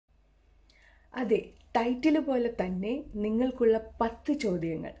അതെ, ടൈറ്റിൽ പോലെ തന്നെ നിങ്ങൾക്കുള്ള 10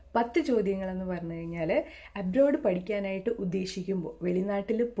 ചോദ്യങ്ങൾ. 10 ചോദ്യങ്ങളെന്ന് പറഞ്ഞു കഴിഞ്ഞാൽ അബ്രോഡ് പഠിക്കാനായിട്ട് ഉദ്ദേശിക്കുമ്പോൾ,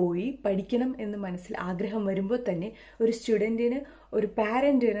 വെളിനാട്ടിൽ പോയി പഠിക്കണം എന്ന് മനസ്സിൽ ആഗ്രഹം വരുമ്പോൾ തന്നെ ഒരു സ്റ്റുഡൻറ്റിന്, ഒരു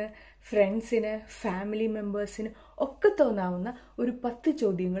പാരൻറ്റിന്, ഫ്രണ്ട്സിന്, ഫാമിലി മെമ്പേഴ്സിന് ഒക്കെ തോന്നാവുന്ന ഒരു 10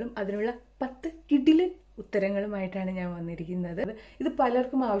 ചോദ്യങ്ങളും അതിനുള്ള 10 കിടിലൻ ഉത്തരങ്ങളുമായിട്ടാണ് ഞാൻ വന്നിരിക്കുന്നത്. ഇത്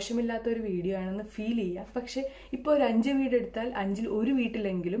പലർക്കും ആവശ്യമില്ലാത്ത ഒരു വീഡിയോ ആണെന്ന് ഫീൽ ചെയ്യുക. പക്ഷേ ഇപ്പോൾ ഒരു 5 വീട് എടുത്താൽ 5-ൽ 1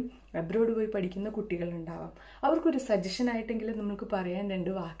 വീട്ടിലെങ്കിലും അബ്രോഡ് പോയി പഠിക്കുന്ന കുട്ടികളുണ്ടാവാം. അവർക്കൊരു സജഷൻ ആയിട്ടെങ്കിലും നമുക്ക് പറയാൻ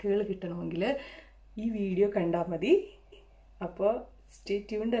 2 വാക്കുകൾ കിട്ടണമെങ്കിൽ ഈ വീഡിയോ കണ്ടാൽ മതി. അപ്പോൾ സ്റ്റേ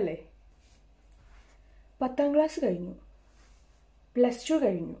ട്യൂൺഡ് അല്ലേ. 10ാം ക്ലാസ് കഴിഞ്ഞു, +2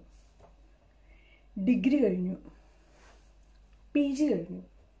 കഴിഞ്ഞു, ഡിഗ്രി കഴിഞ്ഞു, PG കഴിഞ്ഞു.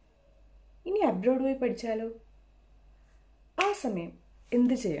 ഇനി അബ്രോഡ് പോയി പഠിച്ചാലോ? ആ സമയം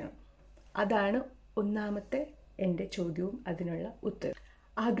എന്ത് ചെയ്യണം? അതാണ് ഒന്നാമത്തെ എൻ്റെ ചോദ്യവും അതിനുള്ള ഉത്തരം.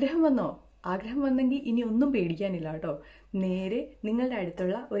 ആഗ്രഹം വന്നോ? ആഗ്രഹം വന്നെങ്കിൽ ഇനി ഒന്നും പേടിക്കാനില്ല കേട്ടോ. നേരെ നിങ്ങളുടെ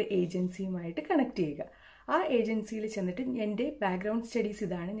അടുത്തുള്ള ഒരു ഏജൻസിയുമായിട്ട് കണക്ട് ചെയ്യുക. ആ ഏജൻസിയിൽ ചെന്നിട്ട് എൻ്റെ ബാക്ക്ഗ്രൗണ്ട് സ്റ്റഡീസ്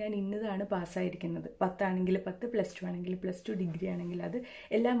ഇതാണ്, ഞാൻ ഇന്നതാണ് പാസ്സായിരിക്കുന്നത്, 10 ആണെങ്കിൽ 10, +2 ആണെങ്കിൽ +2, ഡിഗ്രി ആണെങ്കിൽ അത്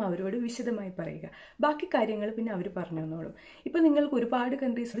എല്ലാം അവരോട് വിശദമായി പറയുക. ബാക്കി കാര്യങ്ങൾ പിന്നെ അവർ പറഞ്ഞു തന്നോളും. ഇപ്പോൾ നിങ്ങൾക്ക് ഒരുപാട്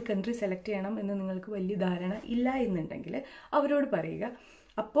കൺട്രി സെലക്ട് ചെയ്യണം എന്ന് നിങ്ങൾക്ക് വലിയ ധാരണ ഇല്ല എന്നുണ്ടെങ്കിൽ അവരോട് പറയുക.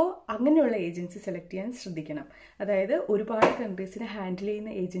 അപ്പോൾ അങ്ങനെയുള്ള ഏജൻസി സെലക്ട് ചെയ്യാൻ ശ്രദ്ധിക്കണം. അതായത് ഒരുപാട് കൺട്രീസിനെ ഹാൻഡിൽ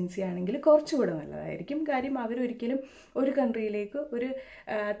ചെയ്യുന്ന ഏജൻസി ആണെങ്കിൽ കുറച്ചുകൂടെ നല്ലതായിരിക്കും. കാര്യം അവരൊരിക്കലും ഒരു കൺട്രിയിലേക്ക് ഒരു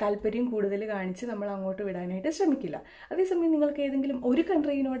താല്പര്യം കൂടുതൽ കാണിച്ച് നമ്മൾ അങ്ങോട്ട് വിടാനായിട്ട് ശ്രമിക്കില്ല. അതേസമയം നിങ്ങൾക്ക് ഏതെങ്കിലും ഒരു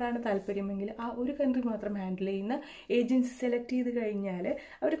കൺട്രീനോടാണ് താല്പര്യമെങ്കിൽ ആ ഒരു കൺട്രി മാത്രം ഹാൻഡിൽ ചെയ്യുന്ന ഏജൻസി സെലക്ട് ചെയ്ത് കഴിഞ്ഞാൽ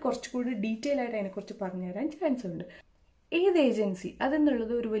അവർ കുറച്ചുകൂടി ഡീറ്റെയിൽ ആയിട്ട് അതിനെക്കുറിച്ച് പറഞ്ഞു തരാൻ ചാൻസ് ഉണ്ട്. ഏത് ഏജൻസി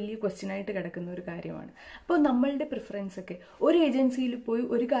അതെന്നുള്ളത് ഒരു വലിയ ക്വസ്റ്റ്യനായിട്ട് കിടക്കുന്ന ഒരു കാര്യമാണ്. അപ്പോൾ നമ്മളുടെ പ്രിഫറൻസ് ഒക്കെ ഒരു ഏജൻസിയിൽ പോയി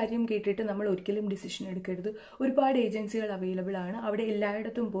ഒരു കാര്യം കേട്ടിട്ട് നമ്മൾ ഒരിക്കലും ഡിസിഷൻ എടുക്കരുത്. ഒരുപാട് ഏജൻസികൾ അവൈലബിൾ ആണ്. അവിടെ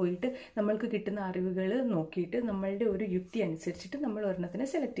എല്ലായിടത്തും പോയിട്ട് നമ്മൾക്ക് കിട്ടുന്ന അറിവുകൾ നോക്കിയിട്ട് നമ്മളുടെ ഒരു യുക്തി അനുസരിച്ചിട്ട് നമ്മൾ ഒരെണ്ണത്തിനെ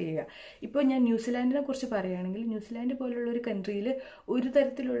സെലക്ട് ചെയ്യുക. ഇപ്പോൾ ഞാൻ ന്യൂസിലാൻഡിനെ കുറിച്ച് പറയുകയാണെങ്കിൽ, ന്യൂസിലാൻഡ് പോലുള്ള ഒരു കൺട്രിയിൽ ഒരു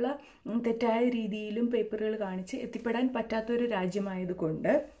തരത്തിലുള്ള തെറ്റായ രീതിയിലും പേപ്പറുകൾ കാണിച്ച് എത്തിപ്പെടാൻ പറ്റാത്തൊരു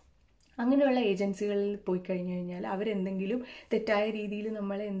രാജ്യമായതുകൊണ്ട് അങ്ങനെയുള്ള ഏജൻസികളിൽ പോയി കഴിഞ്ഞു കഴിഞ്ഞാൽ അവരെന്തെങ്കിലും തെറ്റായ രീതിയിൽ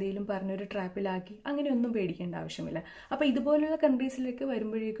നമ്മളെ എന്തെങ്കിലും പറഞ്ഞൊരു ട്രാപ്പിലാക്കി അങ്ങനെയൊന്നും പേടിക്കേണ്ട ആവശ്യമില്ല. അപ്പോൾ ഇതുപോലുള്ള കൺട്രീസിലേക്ക്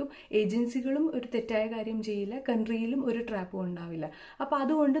വരുമ്പോഴേക്കും ഏജൻസികളും ഒരു തെറ്റായ കാര്യം ചെയ്യില്ല, കൺട്രിയിലും ഒരു ട്രാപ്പും ഉണ്ടാവില്ല. അപ്പോൾ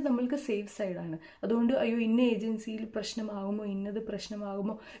അതുകൊണ്ട് നമ്മൾക്ക് സേഫ് സൈഡാണ്. അതുകൊണ്ട് അയ്യോ ഇന്ന ഏജൻസിയിൽ പ്രശ്നമാകുമോ, ഇന്നത്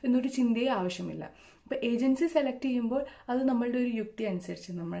പ്രശ്നമാകുമോ എന്നൊരു ചിന്തയെ ആവശ്യമില്ല. അപ്പോൾ ഏജൻസി സെലക്ട് ചെയ്യുമ്പോൾ അത് നമ്മളുടെ ഒരു യുക്തി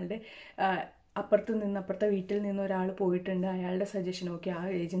അനുസരിച്ച്, നമ്മളുടെ അപ്പുറത്തെ വീട്ടിൽ നിന്ന് ഒരാൾ പോയിട്ടുണ്ട്, അയാളുടെ സജഷൻ ഓക്കെ ആ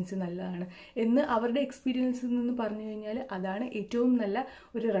ഏജൻസി നല്ലതാണ് എന്ന് അവരുടെ എക്സ്പീരിയൻസിൽ നിന്ന് പറഞ്ഞു കഴിഞ്ഞാൽ അതാണ് ഏറ്റവും നല്ല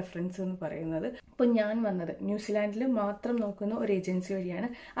ഒരു റെഫറൻസ് എന്ന് പറയുന്നത്. ഇപ്പോൾ ഞാൻ വന്നത് ന്യൂസിലാൻഡിൽ മാത്രം നോക്കുന്ന ഒരു ഏജൻസി വഴിയാണ്.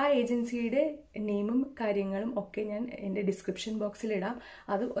 ആ ഏജൻസിയുടെ നെയിമും കാര്യങ്ങളും ഒക്കെ ഞാൻ എൻ്റെ ഡിസ്ക്രിപ്ഷൻ ബോക്സിൽ ഇടാം.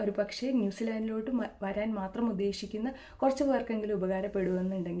 അത് ഒരു പക്ഷേ ന്യൂസിലാൻഡിലോട്ട് വരാൻ മാത്രം ഉദ്ദേശിക്കുന്ന കുറച്ച് പേർക്കെങ്കിലും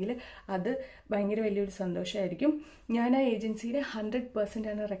ഉപകാരപ്പെടുമെന്നുണ്ടെങ്കിൽ അത് ഭയങ്കര വലിയൊരു സന്തോഷമായിരിക്കും. ഞാൻ ആ ഏജൻസിയുടെ 100%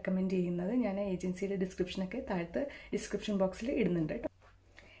 ആണ് റെക്കമെൻഡ് ചെയ്യുന്നത്. ഞാൻ ആ ഏജൻസിയുടെ ഡിസ്ക്രിപ്ഷനൊക്കെ താഴത്ത് ഡിസ്ക്രിപ്ഷൻ ബോക്സിൽ ഇടുന്നുണ്ട് കേട്ടോ.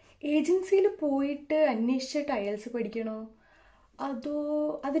 ഏജൻസിയിൽ പോയിട്ട് അന്വേഷിച്ചിട്ട് IELTS പഠിക്കണോ അതോ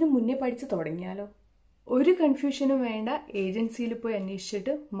അതിന് മുന്നേ പഠിച്ച് തുടങ്ങിയാലോ? ഒരു കൺഫ്യൂഷനും വേണ്ട. ഏജൻസിയിൽ പോയി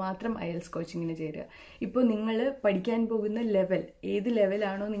അന്വേഷിച്ചിട്ട് മാത്രം IELTS കോച്ചിങ്ങിന് ചേരുക. ഇപ്പോൾ നിങ്ങൾ പഠിക്കാൻ പോകുന്ന ലെവൽ, ഏത്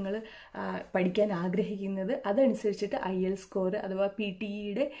ലെവലാണോ നിങ്ങൾ പഠിക്കാൻ ആഗ്രഹിക്കുന്നത് അതനുസരിച്ചിട്ട് IELTS സ്കോർ അഥവാ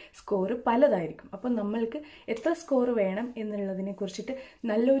PTEയുടെ സ്കോർ പലതായിരിക്കും. അപ്പം നമ്മൾക്ക് എത്ര സ്കോർ വേണം എന്നുള്ളതിനെ കുറിച്ചിട്ട്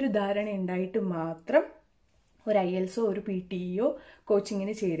നല്ലൊരു ധാരണ ഉണ്ടായിട്ട് മാത്രം ഒരു IELTSO ഒരു PTEയോ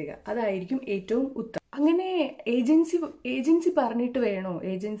കോച്ചിങ്ങിന് ചേരുക. അതായിരിക്കും ഏറ്റവും ഉത്തമം. അങ്ങനെ ഏജൻസി പറഞ്ഞിട്ട് വേണോ,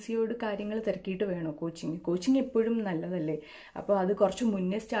 ഏജൻസിയോട് കാര്യങ്ങൾ തിരക്കിയിട്ട് വേണോ കോച്ചിങ് എപ്പോഴും നല്ലതല്ലേ? അപ്പോൾ അത് കുറച്ച്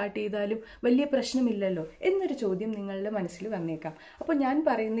മുന്നേ സ്റ്റാർട്ട് ചെയ്താലും വലിയ പ്രശ്നമില്ലല്ലോ എന്നൊരു ചോദ്യം നിങ്ങളുടെ മനസ്സിൽ വന്നേക്കാം. അപ്പോൾ ഞാൻ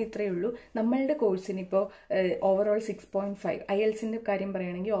പറയുന്ന ഇത്രയേ ഉള്ളൂ. നമ്മളുടെ കോഴ്സിന് ഇപ്പോൾ ഓവറോൾ 6.5, IELTSന്റെ കാര്യം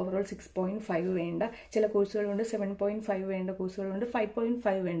പറയുകയാണെങ്കിൽ ഓവറോൾ 6.5 വേണ്ട ചില കോഴ്സുകളുണ്ട്, 7.5 വേണ്ട കോഴ്സുകളുണ്ട്,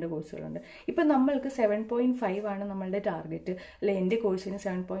 5.5 വേണ്ട കോഴ്സുകളുണ്ട്. ഇപ്പം നമ്മൾക്ക് 7.5 ആണ് നമ്മളുടെ ടാർഗറ്റ്. അല്ലെ, എൻ്റെ കോഴ്സിന്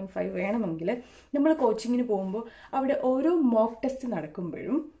 7.5 വേണമെങ്കിൽ നമ്മൾ കോച്ചിങ്ങിന് പോകുമ്പോൾ അവിടെ ഓരോ മോക്ക് ടെസ്റ്റ്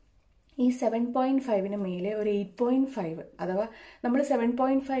നടക്കുമ്പോഴും ഈ 7.5-ന് മേലെ ഒരു 8.5 അഥവാ നമ്മൾ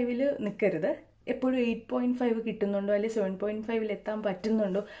 7.5-ൽ നിൽക്കരുത്. എപ്പോഴും 8.5 കിട്ടുന്നുണ്ടോ അല്ലെങ്കിൽ 7.5-ൽ എത്താൻ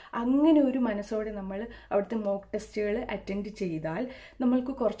പറ്റുന്നുണ്ടോ അങ്ങനെ ഒരു മനസ്സോടെ നമ്മൾ അവിടുത്തെ മോക്ക് ടെസ്റ്റുകൾ അറ്റൻഡ് ചെയ്താൽ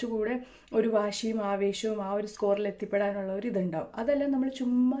നമ്മൾക്ക് കുറച്ചുകൂടെ ഒരു വാശിയും ആവേശവും ആ ഒരു സ്കോറിൽ എത്തിപ്പെടാനുള്ള ഒരു ഇതുണ്ടാവും. അതല്ല നമ്മൾ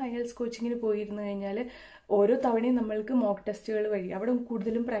ചുമ്മാ IELTS കോച്ചിങ്ങിന് പോയിരുന്നു കഴിഞ്ഞാൽ ഓരോ തവണയും നമ്മൾക്ക് മോക്ക് ടെസ്റ്റുകൾ വഴി, അവിടെ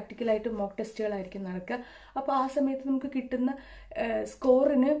കൂടുതലും പ്രാക്ടിക്കലായിട്ട് മോക്ക് ടെസ്റ്റുകളായിരിക്കും നടക്കുക. അപ്പോൾ ആ സമയത്ത് നമുക്ക് കിട്ടുന്ന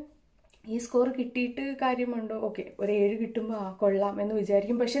സ്കോറിന് ഈ സ്കോർ കിട്ടിയിട്ട് കാര്യമുണ്ടോ? ഓക്കെ, ഒരു 7 കിട്ടുമ്പോൾ കൊള്ളാം എന്ന്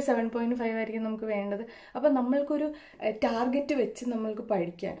വിചാരിക്കും. പക്ഷേ 7.5 ആയിരിക്കും നമുക്ക് വേണ്ടത്. അപ്പം നമ്മൾക്കൊരു ടാർഗറ്റ് വെച്ച് നമ്മൾക്ക്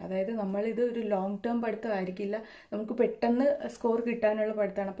പഠിക്കാൻ, അതായത് നമ്മളിത് ഒരു ലോങ് ടേം പഠിത്തമായിരിക്കില്ല, നമുക്ക് പെട്ടെന്ന് സ്കോർ കിട്ടാനുള്ള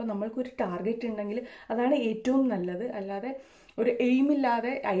പഠിത്തമാണ്. അപ്പം നമ്മൾക്കൊരു ടാർഗറ്റ് ഉണ്ടെങ്കിൽ അതാണ് ഏറ്റവും നല്ലത്. അല്ലാതെ ഒരു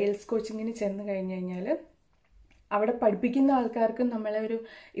എയിമില്ലാതെ IELTS കോച്ചിങ്ങിന് ചെന്ന് കഴിഞ്ഞ് കഴിഞ്ഞാൽ അവിടെ പഠിപ്പിക്കുന്ന ആൾക്കാർക്കും നമ്മളെ ഒരു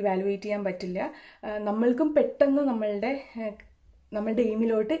ഇവാലുവേറ്റ് ചെയ്യാൻ പറ്റില്ല. നമ്മൾക്കും പെട്ടെന്ന് നമ്മളുടെ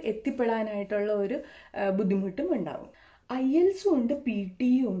എയിമിലോട്ട് എത്തിപ്പെടാനായിട്ടുള്ള ഒരു ബുദ്ധിമുട്ടും ഉണ്ടാവും. IELTS ഉണ്ട്, PT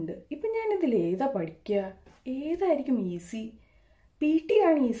ഉണ്ട്. ഇപ്പം ഞാനിതിൽ ഏതാ പഠിക്കുക? ഏതായിരിക്കും ഈസി? PT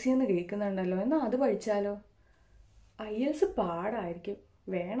ആണ് ഈസി എന്ന് കേൾക്കുന്നുണ്ടല്ലോ, എന്നാൽ അത് പഠിച്ചാലോ? IELTS പാടായിരിക്കും,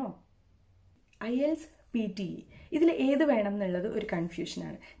 വേണോ? IELTS PTE ഇതിൽ ഏത് വേണം എന്നുള്ളത് ഒരു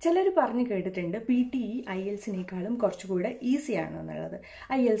കൺഫ്യൂഷനാണ്. ചിലർ പറഞ്ഞു കേട്ടിട്ടുണ്ട് PTE IELTSനേക്കാളും കുറച്ചുകൂടെ ഈസിയാണ് എന്നുള്ളത്,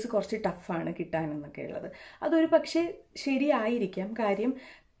 IELTS കുറച്ച് ടഫാണ് കിട്ടാനെന്നൊക്കെ ഉള്ളത്. അതൊരു പക്ഷേ ശരിയായിരിക്കാം. കാര്യം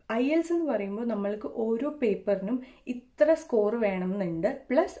IELTS എന്ന് പറയുമ്പോൾ നമ്മൾക്ക് ഓരോ പേപ്പറിനും ഇത്ര സ്കോർ വേണമെന്നുണ്ട്,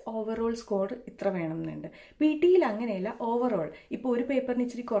 പ്ലസ് ഓവറോൾ സ്കോർ ഇത്ര വേണമെന്നുണ്ട്. PTയിൽ അങ്ങനെയല്ല, ഓവറോൾ ഇപ്പോൾ ഒരു പേപ്പറിന്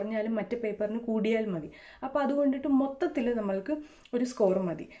ഇച്ചിരി കുറഞ്ഞാലും മറ്റേ പേപ്പറിന് കൂടിയാൽ മതി. അപ്പോൾ അതുകൊണ്ടിട്ട് മൊത്തത്തിൽ നമ്മൾക്ക് ഒരു സ്കോർ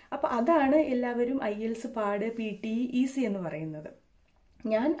മതി. അപ്പോൾ അതാണ് എല്ലാവരും IELTS പാട്, PTE ഈസി എന്ന് പറയുന്നത്.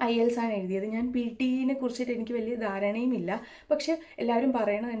 ഞാൻ IELTS ആണ് എഴുതിയത്. ഞാൻ PTEനെ കുറിച്ചിട്ട് എനിക്ക് വലിയ ധാരണയും ഇല്ല. പക്ഷെ എല്ലാവരും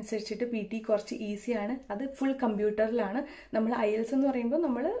പറയണതനുസരിച്ചിട്ട് PT കുറച്ച് ഈസിയാണ്. അത് ഫുൾ കമ്പ്യൂട്ടറിലാണ്. നമ്മൾ IELTS എന്ന് പറയുമ്പോൾ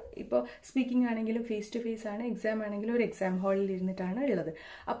നമ്മൾ ഇപ്പോൾ സ്പീക്കിംഗ് ആണെങ്കിലും ഫേസ് ടു ഫേസ് ആണ്, എക്സാം ആണെങ്കിലും ഒരു എക്സാം ഹാളിൽ ഇരുന്നിട്ടാണ് ഉള്ളത്.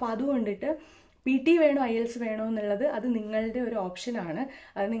 അപ്പോൾ അതുകൊണ്ടിട്ട് PT വേണോ IELTS വേണോ എന്നുള്ളത് അത് നിങ്ങളുടെ ഒരു ഓപ്ഷനാണ്.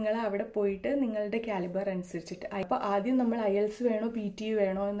 അത് നിങ്ങൾ അവിടെ പോയിട്ട് നിങ്ങളുടെ കാലിബർ അനുസരിച്ചിട്ട്. അപ്പോൾ ആദ്യം നമ്മൾ IELTS വേണോ PTE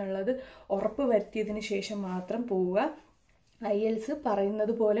വേണോ എന്നുള്ളത് ഉറപ്പ് വരുത്തിയതിന് ശേഷം മാത്രം പോവുക. IELTS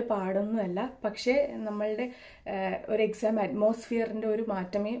പറയുന്നത് പോലെ പാടൊന്നുമല്ല, പക്ഷേ നമ്മളുടെ ഒരു എക്സാം അറ്റ്മോസ്ഫിയറിൻ്റെ ഒരു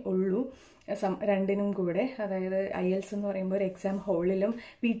മാറ്റമേ ഉള്ളൂ രണ്ടിനും കൂടെ. അതായത് IELTS എന്ന് പറയുമ്പോൾ ഒരു എക്സാം ഹാളിലും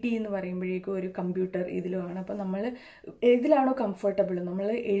PT എന്ന് പറയുമ്പോഴേക്കും ഒരു കമ്പ്യൂട്ടർ ഇതിലുമാണ്. അപ്പോൾ നമ്മൾ ഏതിലാണോ കംഫർട്ടബിൾ, നമ്മൾ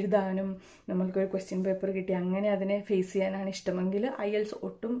എഴുതാനും നമ്മൾക്കൊരു ക്വസ്റ്റ്യൻ പേപ്പർ കിട്ടി അങ്ങനെ അതിനെ ഫേസ് ചെയ്യാനാണ് ഇഷ്ടമെങ്കിൽ IELTS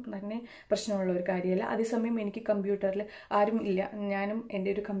ഒട്ടും തന്നെ പ്രശ്നമുള്ള ഒരു കാര്യമല്ല. അതേസമയം എനിക്ക് കമ്പ്യൂട്ടറിൽ ആരും ഇല്ല, ഞാനും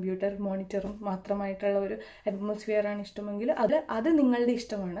എൻ്റെ ഒരു കമ്പ്യൂട്ടർ മോണിറ്ററും മാത്രമായിട്ടുള്ള ഒരു അറ്റ്മോസ്ഫിയറാണ് ഇഷ്ടമെങ്കിൽ അത് നിങ്ങളുടെ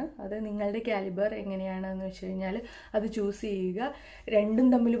ഇഷ്ടമാണ്. അത് നിങ്ങളുടെ കാലിബർ എങ്ങനെയാണെന്ന് വെച്ച് കഴിഞ്ഞാൽ അത് ചൂസ് ചെയ്യുക. രണ്ടും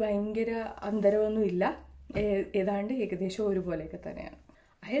തമ്മിൽ ഭയങ്കര അന്തരമൊന്നുമില്ല, ഏതാണ്ട് ഏകദേശം ഒരുപോലെയൊക്കെ തന്നെയാണ്.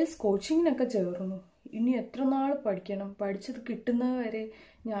 IELTS കോച്ചിങ്ങിനൊക്കെ ചേർന്നു. ഇനി എത്ര നാൾ പഠിക്കണം? പഠിച്ചത് കിട്ടുന്നത് വരെ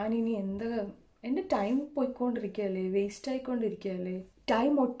ഞാനിനി എൻ്റെ ടൈം പോയിക്കൊണ്ടിരിക്കുകയല്ലേ, വേസ്റ്റ് ആയിക്കൊണ്ടിരിക്കുകയല്ലേ?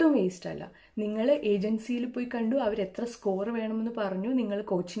 ടൈം ഒട്ടും വേസ്റ്റ് അല്ല. നിങ്ങൾ ഏജൻസിയിൽ പോയി കണ്ടു, അവരെത്ര സ്കോർ വേണമെന്ന് പറഞ്ഞു, നിങ്ങൾ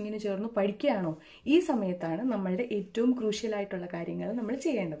കോച്ചിങ്ങിന് ചേർന്നു, പഠിക്കുകയാണോ? ഈ സമയത്താണ് നമ്മളുടെ ഏറ്റവും ക്രൂഷ്യലായിട്ടുള്ള കാര്യങ്ങൾ നമ്മൾ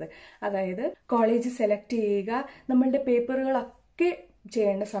ചെയ്യേണ്ടത്. അതായത് കോളേജ് സെലക്ട് ചെയ്യുക, നമ്മളുടെ പേപ്പറുകളൊക്കെ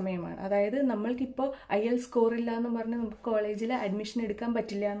ചെയ്യേണ്ട സമയമാണ്. അതായത് നമ്മൾക്കിപ്പോൾ IELTS സ്കോർ ഇല്ല എന്ന് പറഞ്ഞ് നമുക്ക് കോളേജിൽ അഡ്മിഷൻ എടുക്കാൻ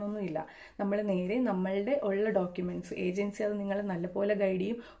പറ്റില്ല എന്നൊന്നുമില്ല. നമ്മൾ നേരെ നമ്മളുടെ ഉള്ള ഡോക്യുമെൻറ്റ്സ്, ഏജൻസി അത് നിങ്ങളെ നല്ലപോലെ ഗൈഡ്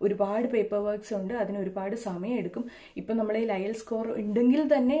ചെയ്യും. ഒരുപാട് പേപ്പർ വർക്ക്സ് ഉണ്ട്, അതിന് ഒരുപാട് സമയം എടുക്കും. ഇപ്പം നമ്മളെ IELTS സ്കോർ ഉണ്ടെങ്കിൽ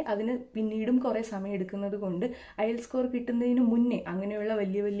തന്നെ അതിന് പിന്നീടും കുറേ സമയം എടുക്കുന്നത് കൊണ്ട് IELTS സ്കോർ കിട്ടുന്നതിന് മുന്നേ അങ്ങനെയുള്ള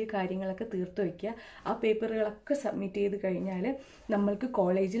വലിയ വലിയ കാര്യങ്ങളൊക്കെ തീർത്ത് വയ്ക്കുക. ആ പേപ്പറുകളൊക്കെ സബ്മിറ്റ് ചെയ്ത് കഴിഞ്ഞാൽ നമ്മൾക്ക്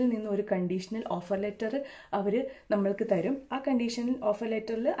കോളേജിൽ നിന്ന് ഒരു കണ്ടീഷണൽ ഓഫർ ലെറ്റർ അവർ നമ്മൾക്ക് തരും. ആ കണ്ടീഷണൽ ഓഫർ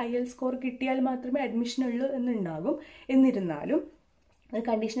ലെറ്ററിൽ IELTS സ്കോർ കിട്ടിയാൽ മാത്രമേ അഡ്മിഷൻ ഉള്ളൂ എന്നുണ്ടാകും. എന്നിരുന്നാലും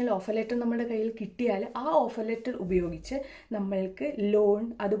കണ്ടീഷണൽ ഓഫർ ലെറ്റർ നമ്മുടെ കയ്യിൽ കിട്ടിയാൽ ആ ഓഫർ ലെറ്റർ ഉപയോഗിച്ച് നമ്മൾക്ക് ലോൺ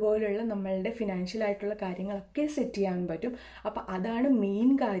അതുപോലുള്ള നമ്മളുടെ ഫിനാൻഷ്യൽ ആയിട്ടുള്ള കാര്യങ്ങളൊക്കെ സെറ്റ് ചെയ്യാൻ പറ്റും. അപ്പോൾ അതാണ്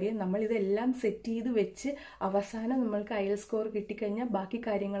മെയിൻ കാര്യം. നമ്മളിതെല്ലാം സെറ്റ് ചെയ്ത് വെച്ച് അവസാനം നമ്മൾക്ക് IELTS സ്കോർ കിട്ടിക്കഴിഞ്ഞാൽ ബാക്കി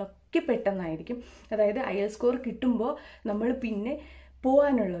കാര്യങ്ങളൊക്കെ പെട്ടെന്നായിരിക്കും. അതായത് IELTS സ്കോർ കിട്ടുമ്പോൾ നമ്മൾ പിന്നെ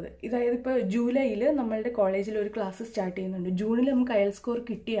പോകാനുള്ളത്, അതായത് ഇപ്പോൾ ജൂലൈയിൽ നമ്മളുടെ കോളേജിൽ ഒരു ക്ലാസ് സ്റ്റാർട്ട് ചെയ്യുന്നുണ്ട്. ജൂണിൽ നമുക്ക് IELTS സ്കോർ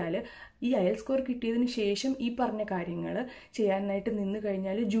കിട്ടിയാൽ ഈ IELTS സ്കോർ കിട്ടിയതിന് ശേഷം ഈ പറഞ്ഞ കാര്യങ്ങൾ ചെയ്യാനായിട്ട് നിന്ന്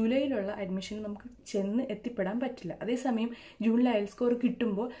കഴിഞ്ഞാൽ ജൂലൈയിലുള്ള അഡ്മിഷൻ നമുക്ക് ചെന്ന് എത്തിപ്പെടാൻ പറ്റില്ല. അതേസമയം ജൂണിൽ IELTS സ്കോർ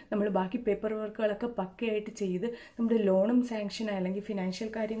കിട്ടുമ്പോൾ നമ്മൾ ബാക്കി പേപ്പർ വർക്കുകളൊക്കെ പക്കയായിട്ട് ചെയ്ത് നമ്മുടെ ലോണും സാങ്ഷൻ അല്ലെങ്കിൽ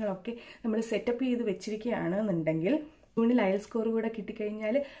ഫിനാൻഷ്യൽ കാര്യങ്ങളൊക്കെ നമ്മൾ സെറ്റപ്പ് ചെയ്ത് വെച്ചിരിക്കുകയാണെന്നുണ്ടെങ്കിൽ ജൂണിൽ IELTS സ്കോർ കൂടെ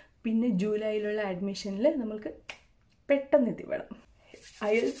കിട്ടിക്കഴിഞ്ഞാൽ പിന്നെ ജൂലൈയിലുള്ള അഡ്മിഷനിൽ നമുക്ക് പെട്ടെന്ന് എത്തിപ്പെടാം.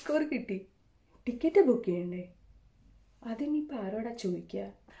 IELTS സ്കോർ കിട്ടി, ടിക്കറ്റ് ബുക്ക് ചെയ്യണ്ടേ? അതിനിപ്പോൾ ആരോടാ ചോദിക്കുക?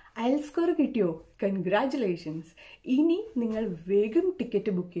 IELTS സ്കോർ കിട്ടിയോ? കൺഗ്രാറ്റുലേഷൻസ്. ഇനി നിങ്ങൾ വേഗം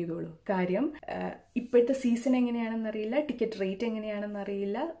ടിക്കറ്റ് ബുക്ക് ചെയ്തോളൂ. കാര്യം ഇപ്പോഴത്തെ സീസൺ എങ്ങനെയാണെന്നറിയില്ല, ടിക്കറ്റ് റേറ്റ്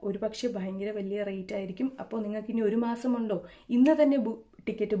എങ്ങനെയാണെന്നറിയില്ല. ഒരു പക്ഷേ ഭയങ്കര വലിയ റേറ്റ് ആയിരിക്കും. അപ്പോൾ നിങ്ങൾക്ക് ഇനി 1 മാസമുണ്ടോ? ഇന്ന് തന്നെ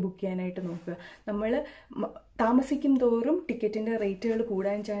ടിക്കറ്റ് ബുക്ക് ചെയ്യാനായിട്ട് നോക്കുക. നമ്മൾ താമസിക്കും തോറും ടിക്കറ്റിൻ്റെ റേറ്റുകൾ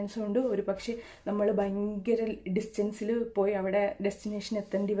കൂടാൻ ചാൻസ് ഉണ്ട്. ഒരു പക്ഷേ നമ്മൾ ഭയങ്കര ഡിസ്റ്റൻസിൽ പോയി അവിടെ ഡെസ്റ്റിനേഷൻ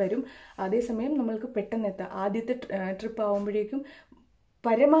എത്തേണ്ടി വരും. അതേസമയം നമ്മൾക്ക് പെട്ടെന്ന് എത്താം. ആദ്യത്തെ ട്രിപ്പ് ആകുമ്പോഴേക്കും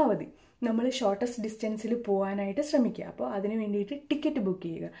പരമാവധി നമ്മൾ ഷോർട്ടസ്റ്റ് ഡിസ്റ്റൻസിൽ പോകാനായിട്ട് ശ്രമിക്കുക. അപ്പോൾ അതിന് വേണ്ടിയിട്ട് ടിക്കറ്റ് ബുക്ക്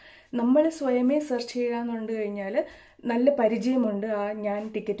ചെയ്യുക. നമ്മൾ സ്വയമേ സെർച്ച് ചെയ്യുക എന്നുണ്ട് കഴിഞ്ഞാൽ നല്ല പരിചയമുണ്ട്, ഞാൻ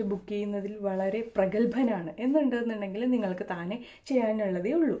ടിക്കറ്റ് ബുക്ക് ചെയ്യുന്നതിൽ വളരെ പ്രഗത്ഭനാണ് എന്നുണ്ടെന്നുണ്ടെങ്കിൽ നിങ്ങൾക്ക് താനെ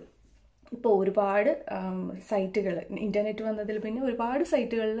ചെയ്യാനുള്ളതേ ഉള്ളൂ. ഇപ്പോൾ ഒരുപാട് സൈറ്റുകൾ, ഇൻ്റർനെറ്റ് വന്നതിൽ പിന്നെ ഒരുപാട്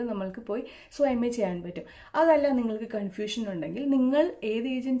സൈറ്റുകളിൽ നമ്മൾക്ക് പോയി സ്വയമേ ചെയ്യാൻ പറ്റും. അതല്ല നിങ്ങൾക്ക് കൺഫ്യൂഷൻ ഉണ്ടെങ്കിൽ നിങ്ങൾ ഏത്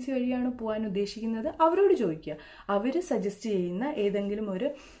ഏജൻസി വഴിയാണ് പോകാൻ ഉദ്ദേശിക്കുന്നത് അവരോട് ചോദിക്കുക. അവർ സജസ്റ്റ് ചെയ്യുന്ന ഏതെങ്കിലും ഒരു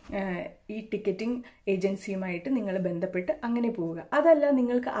ഈ ടിക്കറ്റിംഗ് ഏജൻസിയുമായിട്ട് നിങ്ങൾ ബന്ധപ്പെട്ട് അങ്ങനെ പോവുക. അതല്ല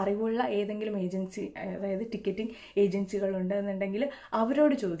നിങ്ങൾക്ക് അറിവുള്ള ഏതെങ്കിലും ഏജൻസി, അതായത് ടിക്കറ്റിംഗ് ഏജൻസികളുണ്ടെന്നുണ്ടെങ്കിൽ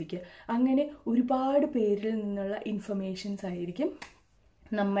അവരോട് ചോദിക്കുക. അങ്ങനെ ഒരുപാട് പേരിൽ നിന്നുള്ള ഇൻഫർമേഷൻസ് ആയിരിക്കും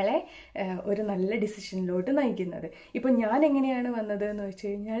നമ്മളെ ഒരു നല്ല ഡിസിഷനിലോട്ട് നയിക്കുന്നത്. ഇപ്പോൾ ഞാൻ എങ്ങനെയാണ് വന്നത് എന്ന് വെച്ച്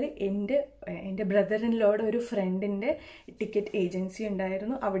കഴിഞ്ഞാൽ എൻ്റെ ബ്രദറിനോട് ഒരു ഫ്രണ്ടിൻ്റെ ടിക്കറ്റ് ഏജൻസി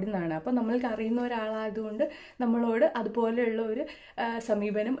ഉണ്ടായിരുന്നു, അവിടെ നിന്നാണ്. അപ്പോൾ നമ്മൾക്ക് അറിയുന്ന ഒരാളായതുകൊണ്ട് നമ്മളോട് അതുപോലെയുള്ള ഒരു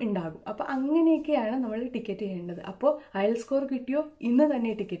സമീപനം ഉണ്ടാകും. അപ്പോൾ അങ്ങനെയൊക്കെയാണ് നമ്മൾ ടിക്കറ്റ് ചെയ്യേണ്ടത്. അപ്പോൾ അയൽ സ്കോർ കിട്ടിയോ, ഇന്ന്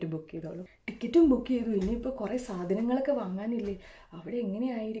തന്നെ ടിക്കറ്റ് ബുക്ക് ചെയ്തോളൂ. ടിക്കറ്റും ബുക്ക് ചെയ്തു. ഇനിയിപ്പോൾ കുറേ സാധനങ്ങളൊക്കെ വാങ്ങാനില്ലേ, അവിടെ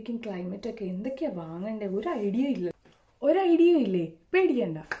എങ്ങനെയായിരിക്കും ക്ലൈമറ്റൊക്കെ, എന്തൊക്കെയാണ് വാങ്ങേണ്ടത്, ഒരു ഐഡിയ ഇല്ലേ?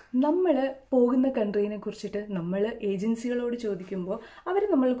 പേടിക്കണ്ട. നമ്മൾ പോകുന്ന കൺട്രീനെ കുറിച്ചിട്ട് നമ്മൾ ഏജൻസികളോട് ചോദിക്കുമ്പോൾ അവർ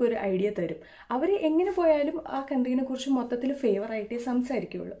നമ്മൾക്കൊരു ഐഡിയ തരും. അവർ എങ്ങനെ പോയാലും ആ കൺട്രീനെ കുറിച്ച് മൊത്തത്തിൽ ഫേവറായിട്ടേ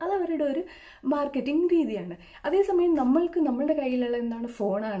സംസാരിക്കുകയുള്ളൂ. അത് അവരുടെ ഒരു മാർക്കറ്റിംഗ് രീതിയാണ്. അതേസമയം നമ്മളുടെ കയ്യിലുള്ള എന്താണ്,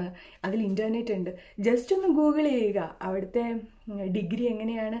 ഫോണാണ്, അതിൽ ഇൻ്റർനെറ്റ് ഉണ്ട്. ജസ്റ്റ് ഒന്ന് ഗൂഗിൾ ചെയ്യുക, അവിടുത്തെ ഡിഗ്രി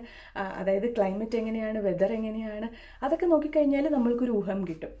എങ്ങനെയാണ്, അതായത് ക്ലൈമറ്റ് എങ്ങനെയാണ്, വെതർ എങ്ങനെയാണ്, അതൊക്കെ നോക്കിക്കഴിഞ്ഞാൽ നമ്മൾക്കൊരു ഊഹം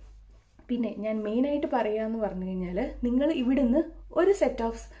കിട്ടും. പിന്നെ ഞാൻ മെയിനായിട്ട് പറയാമെന്ന് പറഞ്ഞു കഴിഞ്ഞാൽ, നിങ്ങൾ ഇവിടുന്ന് ഒരു സെറ്റ്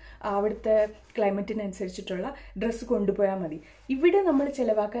ഓഫ് അവിടുത്തെ ക്ലൈമറ്റിനനുസരിച്ചിട്ടുള്ള ഡ്രസ്സ് കൊണ്ടുപോയാൽ മതി. ഇവിടെ നമ്മൾ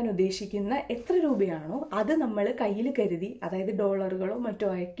ചിലവാക്കാൻ ഉദ്ദേശിക്കുന്ന എത്ര രൂപയാണോ അത് നമ്മൾ കയ്യിൽ കരുതി, അതായത് ഡോളറുകളോ മറ്റോ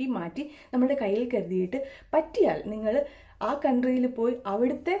ആക്കി മാറ്റി നമ്മുടെ കയ്യിൽ കരുതിയിട്ട് പറ്റിയാൽ നിങ്ങൾ ആ കൺട്രിയിൽ പോയി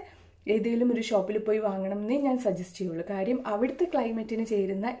അവിടുത്തെ ഏതെങ്കിലും ഒരു ഷോപ്പിൽ പോയി വാങ്ങണം എന്നേ ഞാൻ സജസ്റ്റ് ചെയ്യുള്ളൂ. കാര്യം അവിടുത്തെ ക്ലൈമറ്റിന്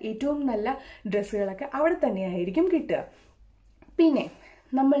ചേരുന്ന ഏറ്റവും നല്ല ഡ്രസ്സുകളൊക്കെ അവിടെ തന്നെയായിരിക്കും കിട്ടുക. പിന്നെ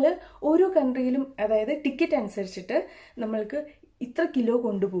നമ്മൾ ഓരോ കൺട്രിയിലും, അതായത് ടിക്കറ്റ് അനുസരിച്ചിട്ട് നമ്മൾക്ക് ഇത്ര കിലോ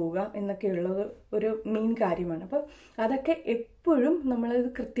കൊണ്ടുപോവുക എന്നൊക്കെയുള്ളത് ഒരു മെയിൻ കാര്യമാണ്. അപ്പോൾ അതൊക്കെ എപ്പോഴും നമ്മളത്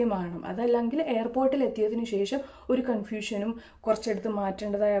കൃത്യമാണ്. അതല്ലെങ്കിൽ എയർപോർട്ടിൽ എത്തിയതിനു ശേഷം ഒരു കൺഫ്യൂഷനും കുറച്ചെടുത്ത്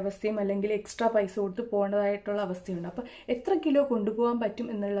മാറ്റേണ്ടതായ അവസ്ഥയും അല്ലെങ്കിൽ എക്സ്ട്രാ പൈസ കൊടുത്ത് പോകേണ്ടതായിട്ടുള്ള അവസ്ഥയുണ്ട്. അപ്പോൾ എത്ര കിലോ കൊണ്ടുപോകാൻ പറ്റും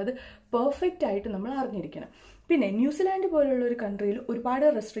എന്നുള്ളത് പെർഫെക്റ്റ് ആയിട്ട് നമ്മൾ അറിഞ്ഞിരിക്കണം. പിന്നെ ന്യൂസിലാൻഡ് പോലുള്ള ഒരു കൺട്രിയിൽ ഒരുപാട്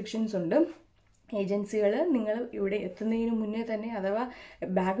റെസ്ട്രിക്ഷൻസ് ഉണ്ട്. ഏജൻസികൾ നിങ്ങൾ ഇവിടെ എത്തുന്നതിന് മുന്നേ തന്നെ, അഥവാ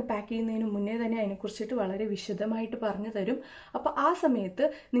ബാഗ് പാക്ക് ചെയ്യുന്നതിന് മുന്നേ തന്നെ അതിനെക്കുറിച്ചിട്ട് വളരെ വിശദമായിട്ട് പറഞ്ഞു തരും. അപ്പോൾ ആ സമയത്ത്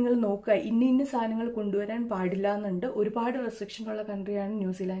നിങ്ങൾ നോക്കുക, ഇന്ന സാധനങ്ങൾ കൊണ്ടുവരാൻ പാടില്ല എന്നുണ്ട്. ഒരുപാട് റെസ്ട്രിക്ഷൻ ഉള്ള കൺട്രിയാണ്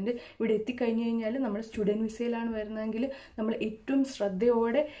ന്യൂസിലാൻഡ്. ഇവിടെ എത്തിക്കഴിഞ്ഞ് കഴിഞ്ഞാൽ നമ്മൾ സ്റ്റുഡൻറ്റ് വിസയിലാണ് വരുന്നതെങ്കിൽ നമ്മൾ ഏറ്റവും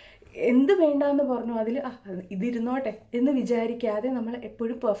ശ്രദ്ധയോടെ എന്ത് വേണ്ടാന്ന് പറഞ്ഞു അതിൽ ഇതിരുന്നോട്ടെ എന്ന് വിചാരിക്കാതെ നമ്മൾ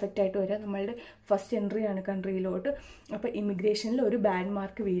എപ്പോഴും പെർഫെക്റ്റ് ആയിട്ട് വരിക. നമ്മളുടെ ഫസ്റ്റ് എൻട്രി ആണ് കൺട്രിയിലോട്ട്. അപ്പോൾ ഇമിഗ്രേഷനിൽ ഒരു ബാഡ്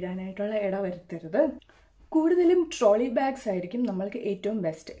മാർക്ക് വീഴാനായിട്ടുള്ള ഇട വരുത്തരുത്. കൂടുതലും ട്രോളി ബാഗ്സ് ആയിരിക്കും നമ്മൾക്ക് ഏറ്റവും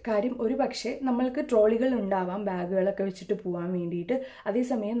ബെസ്റ്റ്. കാര്യം ഒരു പക്ഷേ നമ്മൾക്ക് ട്രോളികൾ ഉണ്ടാവാം ബാഗുകളൊക്കെ വെച്ചിട്ട് പോകാൻ വേണ്ടിയിട്ട്.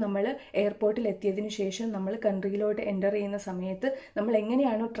 അതേസമയം നമ്മൾ എയർപോർട്ടിൽ എത്തിയതിനു ശേഷം നമ്മൾ കൺട്രിയിലോട്ട് എൻ്റർ ചെയ്യുന്ന സമയത്ത് നമ്മൾ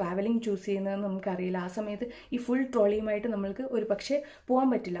എങ്ങനെയാണോ ട്രാവലിംഗ് ചൂസ് ചെയ്യുന്നതെന്ന് നമുക്കറിയില്ല. ആ സമയത്ത് ഈ ഫുൾ ട്രോളിയുമായിട്ട് നമ്മൾക്ക് ഒരു പക്ഷേ പോകാൻ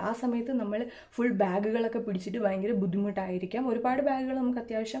പറ്റില്ല. ആ സമയത്ത് നമ്മൾ ഫുൾ ബാഗുകളൊക്കെ പിടിച്ചിട്ട് ഭയങ്കര ബുദ്ധിമുട്ടായിരിക്കാം. ഒരുപാട് ബാഗുകൾ നമുക്ക്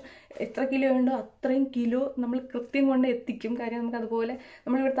അത്യാവശ്യം എത്ര കിലോ ഉണ്ടോ അത്രയും കിലോ നമ്മൾ കൃത്യം കൊണ്ട് എത്തിക്കും. കാര്യം നമുക്ക് അതുപോലെ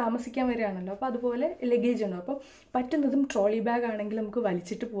നമ്മളിവിടെ താമസിക്കാൻ വരികയാണല്ലോ. അപ്പോൾ അതുപോലെ ലഗേജ് ഉണ്ടോ, അപ്പോൾ പറ്റുന്നതും ട്രോളി ബാഗ് ആണെങ്കിൽ നമുക്ക്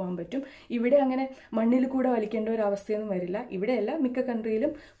വലിച്ചിട്ട് പോകാൻ പറ്റും. ഇവിടെ അങ്ങനെ മണ്ണിൽ കൂടെ വലിക്കേണ്ട ഒരു അവസ്ഥയൊന്നും വരില്ല. ഇവിടെയല്ല, മിക്ക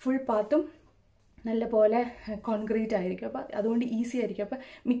കൺട്രിയിലും ഫുൾ പാത്തും നല്ല പോലെ കോൺക്രീറ്റ് ആയിരിക്കും. അപ്പോൾ അതുകൊണ്ട് ഈസി ആയിരിക്കും. അപ്പോൾ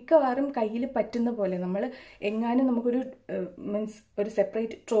മിക്കവാറും കയ്യിൽ പറ്റുന്ന പോലെ നമ്മൾ എങ്ങാനും നമുക്കൊരു മീൻസ് ഒരു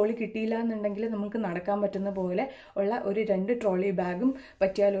സെപ്പറേറ്റ് ട്രോളി കിട്ടിയില്ല എന്നുണ്ടെങ്കിൽ നമുക്ക് നടക്കാൻ പറ്റുന്ന പോലെ ഉള്ള ഒരു 2 ട്രോളി ബാഗും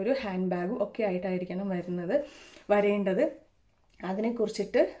പറ്റിയാൽ ഒരു ഹാൻഡ് ബാഗും ഒക്കെ ആയിട്ടായിരിക്കണം വരേണ്ടത്.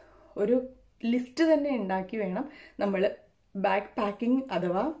 അതിനെക്കുറിച്ചിട്ട് ഒരു ലിസ്റ്റ് തന്നെ ഉണ്ടാക്കി വേണം നമ്മൾ ബാഗ് പാക്കിംഗ്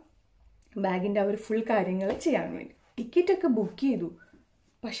അഥവാ ബാഗിൻ്റെ ആ ഒരു ഫുൾ കാര്യങ്ങൾ ചെയ്യാൻ വേണ്ടി. ടിക്കറ്റൊക്കെ ബുക്ക് ചെയ്തു,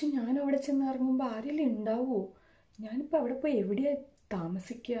 പക്ഷെ ഞാൻ അവിടെ ചെന്ന് ഇറങ്ങുമ്പോൾ ആരെങ്കിലും ഉണ്ടാവുമോ, ഞാനിപ്പോൾ അവിടെ പോയി എവിടെയാണ്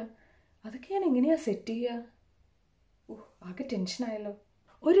താമസിക്കുക, അതൊക്കെ ഞാൻ എങ്ങനെയാണ് സെറ്റ് ചെയ്യുക? ആകെ ടെൻഷനായല്ലോ.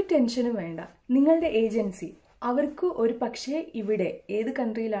 ഒരു ടെൻഷനും വേണ്ട. നിങ്ങളുടെ ഏജൻസി അവർക്ക് ഒരു പക്ഷേ ഇവിടെ ഏത്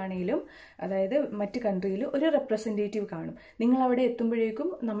കൺട്രിയിലാണെങ്കിലും, അതായത് മറ്റ് കൺട്രിയിൽ ഒരു റെപ്രസെൻറ്റേറ്റീവ് കാണും. നിങ്ങൾ അവിടെ എത്തുമ്പോഴേക്കും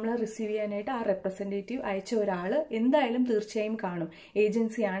നമ്മളെ റിസീവ് ചെയ്യാനായിട്ട് ആ റെപ്രസെൻറ്റേറ്റീവ് അയച്ച ഒരാൾ എന്തായാലും തീർച്ചയായും കാണും.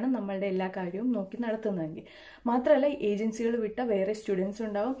 ഏജൻസിയാണ് നമ്മളുടെ എല്ലാ കാര്യവും നോക്കി നടത്തുന്നതെങ്കിൽ. മാത്രമല്ല ഏജൻസികൾ വിട്ട വേറെ സ്റ്റുഡൻസ്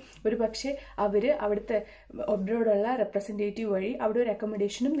ഉണ്ടാവും. ഒരു പക്ഷേ അവർ അവിടുത്തെ അബ്രോഡുള്ള റെപ്രസെൻറ്റേറ്റീവ് വഴി അവിടെ ഒരു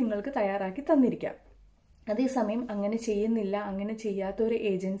അക്കോമഡേഷനും നിങ്ങൾക്ക് തയ്യാറാക്കി തന്നിരിക്കാം. അതേസമയം അങ്ങനെ ചെയ്യുന്നില്ല, അങ്ങനെ ചെയ്യാത്തൊരു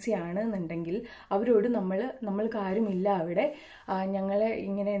ഏജൻസി ആണെന്നുണ്ടെങ്കിൽ അവരോട് നമ്മൾക്ക് ആരുമില്ല അവിടെ, ഞങ്ങളെ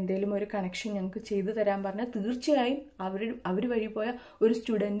ഇങ്ങനെ എന്തെങ്കിലും ഒരു കണക്ഷൻ ഞങ്ങൾക്ക് ചെയ്തു തരാൻ പറഞ്ഞാൽ തീർച്ചയായും അവർ വഴി പോയ ഒരു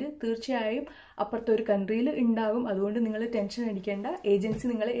സ്റ്റുഡൻറ്റ് തീർച്ചയായും അപ്പുറത്തെ ഒരു കൺട്രിയിൽ ഉണ്ടാകും. അതുകൊണ്ട് നിങ്ങൾ ടെൻഷൻ അടിക്കേണ്ട, ഏജൻസി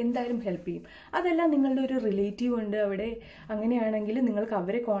നിങ്ങളെ എന്തായാലും ഹെൽപ്പ് ചെയ്യും. അതല്ല നിങ്ങളുടെ ഒരു റിലേറ്റീവ് ഉണ്ട് അവിടെ, അങ്ങനെയാണെങ്കിൽ നിങ്ങൾക്ക്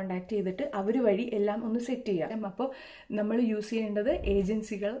അവരെ കോൺടാക്ട് ചെയ്തിട്ട് അവർ വഴി എല്ലാം ഒന്ന് സെറ്റ് ചെയ്യാം. അപ്പോൾ നമ്മൾ യൂസ് ചെയ്യേണ്ടത്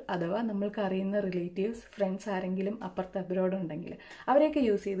ഏജൻസികൾ അഥവാ നമ്മൾക്ക് അറിയുന്ന റിലേറ്റീവ്സ്, ഫ്രണ്ട്സ് ആരെങ്കിലും അപ്പുറത്ത് അബ്രോഡ് ഉണ്ടെങ്കിൽ അവരെയൊക്കെ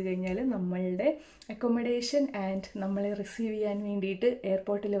യൂസ് ചെയ്ത് കഴിഞ്ഞാൽ നമ്മളുടെ അക്കോമഡേഷൻ ആൻഡ് നമ്മളെ റിസീവ് ചെയ്യാൻ വേണ്ടിയിട്ട്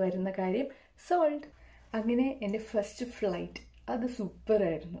എയർപോർട്ടിൽ വരുന്ന കാര്യം സോൾവ്. അങ്ങനെ എൻ്റെ ഫസ്റ്റ് ഫ്ലൈറ്റ് അത്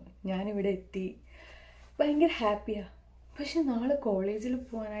സൂപ്പറായിരുന്നു. ഞാനിവിടെ എത്തി, ഭയങ്കര ഹാപ്പിയാണ്. പക്ഷെ നാളെ കോളേജിൽ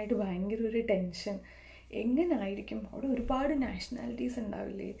പോകാനായിട്ട് ഭയങ്കര ഒരു ടെൻഷൻ. എങ്ങനായിരിക്കും അവിടെ, ഒരുപാട് നാഷണാലിറ്റീസ്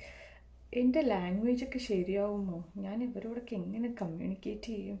ഉണ്ടാവില്ലേ, എൻ്റെ ലാംഗ്വേജൊക്കെ ശരിയാവുമോ, ഞാൻ ഇവരോടൊക്കെ എങ്ങനെ കമ്മ്യൂണിക്കേറ്റ്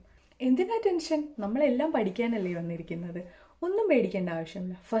ചെയ്യും? എന്തിനാ ടെൻഷൻ? നമ്മളെല്ലാം പഠിക്കാനല്ലേ വന്നിരിക്കുന്നത്, ഒന്നും പേടിക്കേണ്ട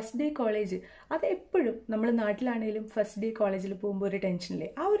ആവശ്യമില്ല. ഫസ്റ്റ് ഡേ കോളേജ് അത് എപ്പോഴും നമ്മൾ നാട്ടിലാണെങ്കിലും ഫസ്റ്റ് ഡേ കോളേജിൽ പോകുമ്പോൾ ഒരു ടെൻഷനില്ലേ,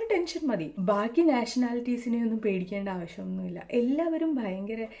 ആ ഒരു ടെൻഷൻ മതി. ബാക്കി നാഷണാലിറ്റീസിനെ ഒന്നും പേടിക്കേണ്ട ആവശ്യമൊന്നുമില്ല.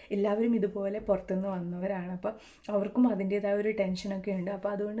 എല്ലാവരും ഇതുപോലെ പുറത്തുനിന്ന് വന്നവരാണ്. അപ്പം അവർക്കും അതിൻ്റെതായ ഒരു ടെൻഷനൊക്കെ ഉണ്ട്.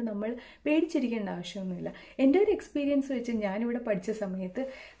 അപ്പോൾ അതുകൊണ്ട് നമ്മൾ പേടിച്ചിരിക്കേണ്ട ആവശ്യമൊന്നുമില്ല. എൻ്റെ ഒരു എക്സ്പീരിയൻസ് വെച്ച് ഞാനിവിടെ പഠിച്ച സമയത്ത്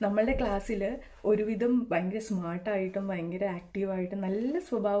നമ്മളുടെ ക്ലാസ്സിൽ ഒരുവിധം ഭയങ്കര സ്മാർട്ടായിട്ടും ഭയങ്കര ആക്റ്റീവായിട്ടും നല്ല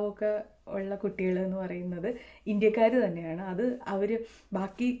സ്വഭാവമൊക്കെ ഉള്ള കുട്ടികൾ എന്ന് പറയുന്നത് ഇന്ത്യക്കാർ തന്നെയാണ്. അത് അവർ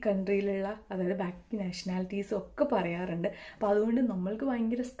ബാക്കി കൺട്രിയിലുള്ള, അതായത് ബാക്കി നാഷണാലിറ്റീസും ഒക്കെ പറയാറുണ്ട്. അപ്പോൾ അതുകൊണ്ട് നമ്മൾക്ക്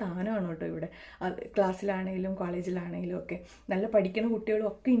ഭയങ്കര സ്ഥാനമാണ് കേട്ടോ ഇവിടെ. ക്ലാസ്സിലാണെങ്കിലും കോളേജിലാണെങ്കിലും ഒക്കെ നല്ല പഠിക്കുന്ന കുട്ടികളും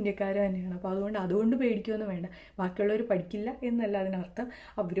ഒക്കെ ഇന്ത്യക്കാർ തന്നെയാണ്. അപ്പോൾ അതുകൊണ്ട് പേടിക്കുമെന്ന് വേണ്ട. ബാക്കിയുള്ളവർ പഠിക്കില്ല എന്നല്ല അതിനർത്ഥം,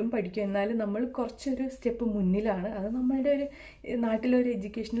 അവരും പഠിക്കും. എന്നാലും നമ്മൾ കുറച്ചൊരു സ്റ്റെപ്പ് മുന്നിലാണ്. അത് നമ്മളുടെ ഒരു നാട്ടിലൊരു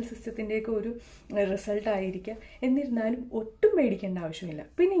എഡ്യൂക്കേഷണൽ സിസ്റ്റത്തിൻ്റെയൊക്കെ ഒരു റിസൾട്ടായിരിക്കാം. എന്നിരുന്നാലും ഒട്ടും പേടിക്കേണ്ട ആവശ്യമില്ല.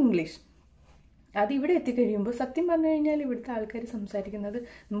 പിന്നെ ഇംഗ്ലീഷ് അതിവിടെ എത്തിക്കഴിയുമ്പോൾ സത്യം പറഞ്ഞു കഴിഞ്ഞാൽ ഇവിടുത്തെ ആൾക്കാർ സംസാരിക്കുന്നത്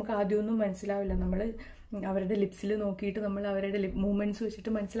നമുക്ക് ആദ്യമൊന്നും മനസ്സിലാവില്ല. നമ്മൾ അവരുടെ ലിപ്സിൽ നോക്കിയിട്ട് നമ്മൾ അവരുടെ മൂവ്മെൻറ്റ്സ്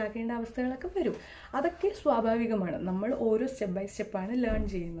വെച്ചിട്ട് മനസ്സിലാക്കേണ്ട അവസ്ഥകളൊക്കെ വരും. അതൊക്കെ സ്വാഭാവികമാണ്. നമ്മൾ ഓരോ സ്റ്റെപ്പ് ബൈ സ്റ്റെപ്പാണ് ലേൺ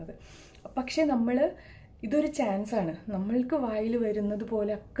ചെയ്യുന്നത്. പക്ഷേ ഇതൊരു ചാൻസാണ്, നമ്മൾക്ക് വായിൽ വരുന്നത്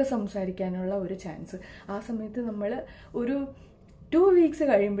പോലെയൊക്കെ സംസാരിക്കാനുള്ള ഒരു ചാൻസ്. ആ സമയത്ത് നമ്മൾ ഒരു 2 വീക്സ്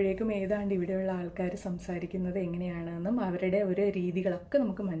കഴിയുമ്പോഴേക്കും ഏതാണ്ട് ഇവിടെയുള്ള ആൾക്കാർ സംസാരിക്കുന്നത് എങ്ങനെയാണെന്നും അവരുടെ ഒരു രീതികളൊക്കെ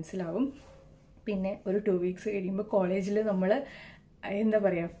നമുക്ക് മനസ്സിലാവും. പിന്നെ ഒരു 2 വീക്സ് കഴിയുമ്പോൾ കോളേജിൽ നമ്മൾ എന്താ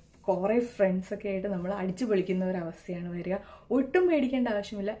പറയുക, കുറേ ഫ്രണ്ട്സൊക്കെ ആയിട്ട് നമ്മൾ അടിച്ചു പൊളിക്കുന്ന ഒരവസ്ഥയാണ് വരിക. ഒട്ടും പേടിക്കേണ്ട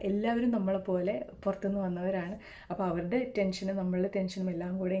ആവശ്യമില്ല. എല്ലാവരും നമ്മളെപ്പോലെ പുറത്തുനിന്ന് വന്നവരാണ്. അപ്പോൾ അവരുടെ ടെൻഷനും നമ്മളുടെ ടെൻഷനും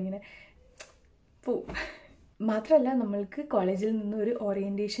എല്ലാം കൂടെ ഇങ്ങനെ പോവും. മാത്രമല്ല നമ്മൾക്ക് കോളേജിൽ നിന്ന് ഒരു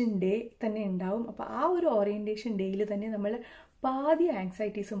ഓറിയൻറ്റേഷൻ ഡേ തന്നെ ഉണ്ടാവും. അപ്പോൾ ആ ഒരു ഓറിയൻറ്റേഷൻ ഡേയിൽ തന്നെ നമ്മൾ പാതി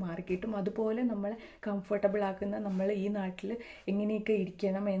ആങ്സൈറ്റീസ് മാറിക്കിട്ടും. അതുപോലെ നമ്മളെ കംഫർട്ടബിൾ ആക്കുന്ന, നമ്മൾ ഈ നാട്ടിൽ എങ്ങനെയൊക്കെ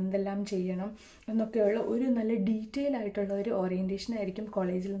ഇരിക്കണം, എന്തെല്ലാം ചെയ്യണം എന്നൊക്കെയുള്ള ഒരു നല്ല ഡീറ്റെയിൽ ആയിട്ടുള്ള ഒരു ഓറിയൻറ്റേഷൻ ആയിരിക്കും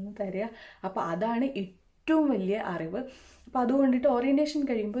കോളേജിൽ നിന്ന് തരിക. അപ്പോൾ അതാണ് ഏറ്റവും വലിയ അറിവ്. അപ്പോൾ അതുകൊണ്ടിട്ട് ഓറിയൻറ്റേഷൻ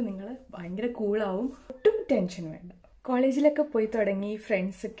കഴിയുമ്പോൾ നിങ്ങൾ ഭയങ്കര കൂളാവും. ഒട്ടും ടെൻഷൻ വേണ്ട. കോളേജിലൊക്കെ പോയി തുടങ്ങി,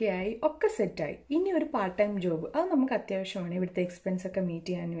 ഫ്രണ്ട്സൊക്കെ ആയി, ഒക്കെ സെറ്റായി. ഇനി ഒരു പാർട്ട് ടൈം ജോബ് അത് നമുക്ക് അത്യാവശ്യമാണ് ഇവിടുത്തെ എക്സ്പെൻസൊക്കെ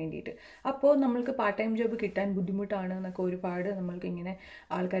മീറ്റ് ചെയ്യാൻ വേണ്ടിയിട്ട്. അപ്പോൾ നമ്മൾക്ക് പാർട്ട് ടൈം ജോബ് കിട്ടാൻ ബുദ്ധിമുട്ടാണ് എന്നൊക്കെ ഒരുപാട് നമ്മൾക്ക് ഇങ്ങനെ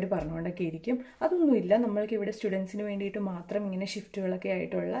ആൾക്കാർ പറഞ്ഞുകൊണ്ടൊക്കെ ഇരിക്കും. അതൊന്നുമില്ല. നമ്മൾക്ക് ഇവിടെ സ്റ്റുഡൻസിന് വേണ്ടിയിട്ട് മാത്രം ഇങ്ങനെ ഷിഫ്റ്റുകളൊക്കെ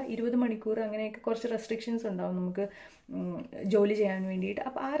ആയിട്ടുള്ള 20 മണിക്കൂർ അങ്ങനെയൊക്കെ കുറച്ച് റെസ്ട്രിക്ഷൻസ് ഉണ്ടാവും നമുക്ക് ജോലി ചെയ്യാൻ വേണ്ടിയിട്ട്.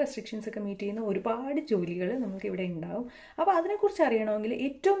 അപ്പോൾ ആ റെസ്ട്രിക്ഷൻസ് ഒക്കെ മീറ്റ് ചെയ്യുന്ന ഒരുപാട് ജോലികൾ നമുക്ക് ഇവിടെ ഉണ്ടാവും. അപ്പോൾ അതിനെക്കുറിച്ച് അറിയണമെങ്കിൽ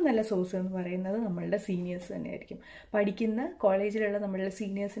ഏറ്റവും നല്ല സോഴ്സ് എന്ന് പറയുന്നത് നമ്മളുടെ സീനിയേഴ്സ് തന്നെയായിരിക്കും. പഠിക്കുന്ന കോളേജിലുള്ള നമ്മളുടെ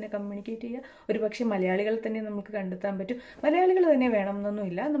സീനിയേഴ്സിനെ കമ്മ്യൂണിക്കേറ്റ് ചെയ്യുക. ഒരുപക്ഷെ മലയാളികൾ തന്നെ നമുക്ക് കണ്ടെത്താൻ പറ്റും. മലയാളികൾ തന്നെ വേണം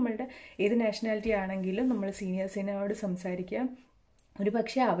എന്നൊന്നുമില്ല. നമ്മളുടെ ഏത് നാഷണാലിറ്റി ആണെങ്കിലും നമ്മൾ സീനിയേഴ്സിനോട് സംസാരിക്കുക. ഒരു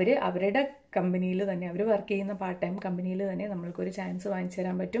പക്ഷേ അവരുടെ കമ്പനിയിൽ തന്നെ, അവർ വർക്ക് ചെയ്യുന്ന പാർട്ട് ടൈം കമ്പനിയിൽ തന്നെ നമ്മൾക്കൊരു ചാൻസ് വാങ്ങിച്ചു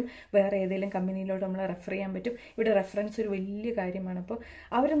തരാൻ പറ്റും. വേറെ ഏതെങ്കിലും കമ്പനിയിലോട്ട് നമ്മൾ റെഫർ ചെയ്യാൻ പറ്റും. ഇവിടെ റെഫറൻസ് ഒരു വലിയ കാര്യമാണ്. അപ്പോൾ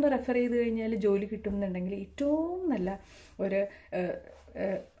അവരൊന്ന് റെഫർ ചെയ്ത് കഴിഞ്ഞാൽ ജോലി കിട്ടുമെന്നുണ്ടെങ്കിൽ ഏറ്റവും നല്ല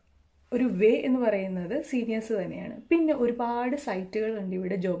ഒരു വേ എന്ന് പറയുന്നത് സീനിയേഴ്സ് തന്നെയാണ്. പിന്നെ ഒരുപാട് സൈറ്റുകളുണ്ട്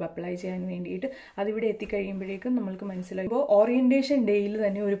ഇവിടെ ജോബ് അപ്ലൈ ചെയ്യാൻ വേണ്ടിയിട്ട്. അതിവിടെ എത്തിക്കഴിയുമ്പോഴേക്കും നമ്മൾക്ക് മനസ്സിലായി. ഇപ്പോൾ ഓറിയൻറ്റേഷൻ ഡേയിൽ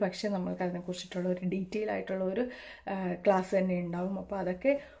തന്നെ ഒരു പക്ഷേ നമ്മൾക്ക് അതിനെക്കുറിച്ചിട്ടുള്ള ഒരു ഡീറ്റെയിൽ ആയിട്ടുള്ള ഒരു ക്ലാസ് തന്നെ ഉണ്ടാവും. അപ്പോൾ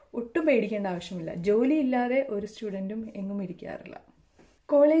അതൊക്കെ ഒട്ടും പേടിക്കേണ്ട ആവശ്യമില്ല. ജോലി ഇല്ലാതെ ഒരു സ്റ്റുഡൻറ്റും എങ്ങും ഇരിക്കാറില്ല.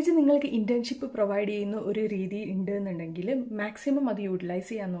 കോളേജ് നിങ്ങൾക്ക് ഇൻറ്റേൺഷിപ്പ് പ്രൊവൈഡ് ചെയ്യുന്ന ഒരു രീതി ഉണ്ട് എന്നുണ്ടെങ്കിൽ മാക്സിമം അത് യൂട്ടിലൈസ്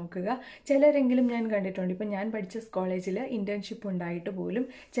ചെയ്യാൻ നോക്കുക. ചിലരെങ്കിലും ഞാൻ കണ്ടിട്ടുണ്ട്, ഇപ്പം ഞാൻ പഠിച്ച കോളേജിൽ ഇൻറ്റേൺഷിപ്പ് ഉണ്ടായിട്ട് പോലും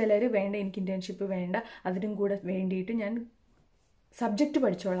ചിലർ വേണ്ട, എനിക്ക് ഇൻറ്റേൺഷിപ്പ് വേണ്ട, അതിനും കൂടെ വേണ്ടിയിട്ട് ഞാൻ സബ്ജക്റ്റ്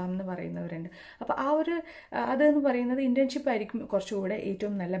പഠിച്ചോളാം എന്ന് പറയുന്നവരുണ്ട്. അപ്പോൾ അതെന്ന് പറയുന്നത് ഇൻറ്റേൺഷിപ്പ് ആയിരിക്കും കുറച്ചുകൂടെ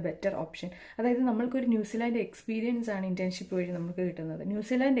ഏറ്റവും നല്ല ബെറ്റർ ഓപ്ഷൻ. അതായത് നമ്മൾക്കൊരു ന്യൂസിലാൻഡ് എക്സ്പീരിയൻസ് ആണ് ഇൻറ്റേൺഷിപ്പ് വഴി നമുക്ക് കിട്ടുന്നത്.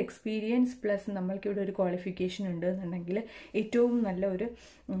 ന്യൂസിലാൻഡ് എക്സ്പീരിയൻസ് പ്ലസ് നമ്മൾക്കിവിടെ ഒരു ക്വാളിഫിക്കേഷൻ ഉണ്ട് എന്നുണ്ടെങ്കിൽ ഏറ്റവും നല്ല ഒരു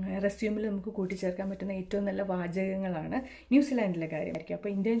റെസ്യൂമിൽ നമുക്ക് കൂട്ടിച്ചേർക്കാൻ പറ്റുന്ന ഏറ്റവും നല്ല വാചകങ്ങളാണ് ന്യൂസിലാൻഡിലെ കാര്യമായിരിക്കും. അപ്പോൾ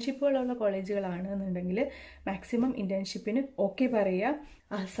ഇൻറ്റേൺഷിപ്പുകളുള്ള കോളേജുകളാണ് എന്നുണ്ടെങ്കിൽ മാക്സിമം ഇൻറ്റേൺഷിപ്പിന് ഓക്കെ പറയുക.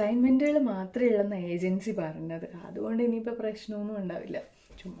 അസൈൻമെൻറ്റുകൾ മാത്രമേ ഉള്ളെന്ന ഏജൻസി പറഞ്ഞത്. അതുകൊണ്ട് ഇനിയിപ്പോൾ പ്രശ്നമൊന്നും ഉണ്ടാവില്ല.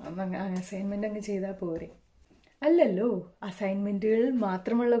 ചുമ്മാ അസൈൻമെൻ്റ് അങ്ങ് ചെയ്താൽ പോരെ. അല്ലല്ലോ, അസൈൻമെൻറ്റുകൾ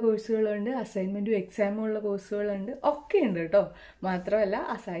മാത്രമുള്ള കോഴ്സുകളുണ്ട്, അസൈൻമെൻറ്റും എക്സാമും ഉള്ള കോഴ്സുകളുണ്ട്, ഒക്കെ ഉണ്ട് കേട്ടോ. മാത്രമല്ല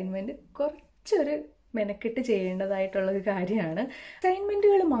അസൈൻമെൻറ്റ് കുറച്ചൊരു മെനക്കെട്ട് ചെയ്യേണ്ടതായിട്ടുള്ളൊരു കാര്യമാണ്.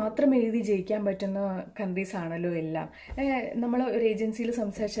 അസൈൻമെൻറ്റുകൾ മാത്രം എഴുതി ജയിക്കാൻ പറ്റുന്ന കൺട്രീസ് ആണല്ലോ എല്ലാം. നമ്മൾ ഒരു ഏജൻസിയിൽ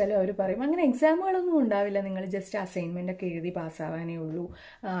സംസാരിച്ചാലും അവർ പറയും അങ്ങനെ എക്സാമുകളൊന്നും ഉണ്ടാവില്ല, നിങ്ങൾ ജസ്റ്റ് അസൈൻമെൻ്റ് ഒക്കെ എഴുതി പാസ്സാവാനേ ഉള്ളൂ,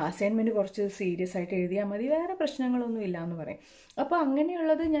 അസൈൻമെൻറ്റ് കുറച്ച് സീരിയസ് ആയിട്ട് എഴുതിയാൽ മതി, വേറെ പ്രശ്നങ്ങളൊന്നും ഇല്ല എന്ന് പറയും. അപ്പോൾ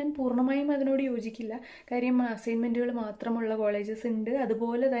അങ്ങനെയുള്ളത് ഞാൻ പൂർണ്ണമായും അതിനോട് യോജിക്കില്ല. കാര്യം അസൈൻമെൻറ്റുകൾ മാത്രമുള്ള കോളേജസ് ഉണ്ട്,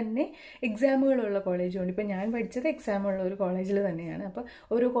 അതുപോലെ തന്നെ എക്സാമുകളുള്ള കോളേജും ഉണ്ട്. ഇപ്പോൾ ഞാൻ പഠിച്ചത് എക്സാമുള്ള ഒരു കോളേജിൽ തന്നെയാണ്. അപ്പോൾ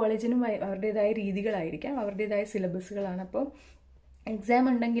ഓരോ കോളേജിനും അവരുടേതായ രീതികളായിരിക്കാം, അവരുടേതായ സിലബസുകളാണ്. അപ്പോൾ എക്സാം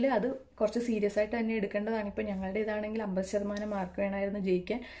ഉണ്ടെങ്കിൽ അത് കുറച്ച് സീരിയസ് ആയിട്ട് തന്നെ എടുക്കേണ്ടതാണ്. ഇപ്പോൾ ഞങ്ങളുടേതാണെങ്കിൽ 50% മാർക്ക് വേണമായിരുന്നു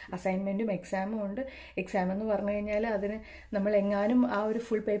ജയിക്കാൻ. അസൈൻമെൻറ്റും എക്സാമും ഉണ്ട്. എക്സാം എന്ന് പറഞ്ഞു കഴിഞ്ഞാൽ അതിന് നമ്മൾ എങ്ങാനും ആ ഒരു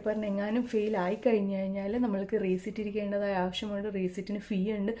ഫുൾ പേപ്പറിന് എങ്ങാനും ഫെയിൽ ആയി കഴിഞ്ഞു കഴിഞ്ഞാൽ നമ്മൾക്ക് റീസിറ്റ് ഇരിക്കേണ്ടതായ ആവശ്യമുണ്ട്, റീസിറ്റിന് ഫീ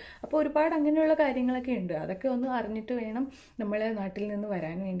ഉണ്ട്. അപ്പോൾ ഒരുപാട് അങ്ങനെയുള്ള കാര്യങ്ങളൊക്കെ ഉണ്ട്. അതൊക്കെ ഒന്ന് അറിഞ്ഞിട്ട് വേണം നമ്മളെ നാട്ടിൽ നിന്ന്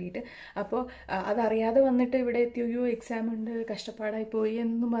വരാൻ വേണ്ടിയിട്ട്. അപ്പോൾ അതറിയാതെ വന്നിട്ട് ഇവിടെ എത്തിയോ എക്സാം ഉണ്ട് കഷ്ടപ്പാടായി പോയി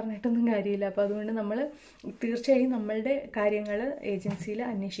എന്നൊന്നും പറഞ്ഞിട്ടൊന്നും കാര്യമില്ല. അപ്പോൾ അതുകൊണ്ട് നമ്മൾ തീർച്ചയായും നമ്മളുടെ കാര്യങ്ങൾ ഏജൻസിയിൽ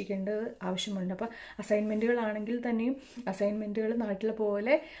അന്വേഷിക്കേണ്ടത് ആവശ്യമുണ്ട്. അപ്പോൾ അസൈൻമെൻറ്റുകളാണെങ്കിൽ തന്നെയും അസൈൻമെൻറ്റുകൾ നാട്ടിലെ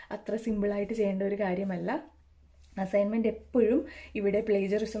പോലെ അത്ര സിമ്പിളായിട്ട് ചെയ്യേണ്ട ഒരു കാര്യമല്ല. അസൈൻമെൻറ്റ് എപ്പോഴും ഇവിടെ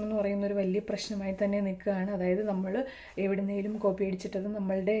പ്ലേജറിസം എന്ന് പറയുന്ന ഒരു വലിയ പ്രശ്നമായി തന്നെ നിൽക്കുകയാണ്. അതായത് നമ്മൾ എവിടുന്നേലും കോപ്പി അടിച്ചിട്ടത്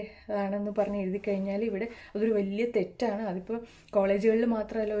നമ്മളുടേതാണെന്ന് പറഞ്ഞ് എഴുതി കഴിഞ്ഞാൽ ഇവിടെ അതൊരു വലിയ തെറ്റാണ്. അതിപ്പോൾ കോളേജുകളിൽ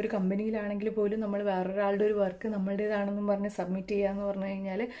മാത്രമല്ല, ഒരു കമ്പനിയിലാണെങ്കിൽ പോലും നമ്മൾ വേറൊരാളുടെ ഒരു വർക്ക് നമ്മളുടേതാണെന്നും പറഞ്ഞ് സബ്മിറ്റ് ചെയ്യാമെന്ന് പറഞ്ഞു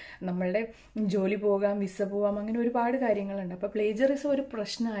കഴിഞ്ഞാൽ നമ്മളുടെ ജോലി പോകാം, വിസ പോകാം, അങ്ങനെ ഒരുപാട് കാര്യങ്ങളുണ്ട്. അപ്പോൾ പ്ലേജറിസം ഒരു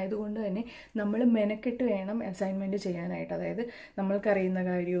പ്രശ്നമായതുകൊണ്ട് തന്നെ നമ്മൾ മെനക്കെട്ട് വേണം അസൈൻമെൻറ്റ് ചെയ്യാനായിട്ട്. അതായത് നമ്മൾക്കറിയുന്ന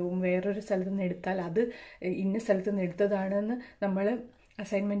കാര്യവും വേറൊരു സ്ഥലത്ത് നിന്ന് എടുത്താൽ അത് ഇന്ന സ്ഥലത്ത് നിന്ന് എടുത്തതാണെന്ന് നമ്മൾ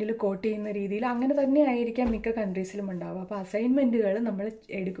അസൈൻമെൻറ്റിൽ കോട്ട് ചെയ്യുന്ന രീതിയിൽ അങ്ങനെ തന്നെ ആയിരിക്കാം മിക്ക കൺട്രീസിലും ഉണ്ടാവുക. അപ്പോൾ അസൈൻമെൻറ്റുകൾ നമ്മൾ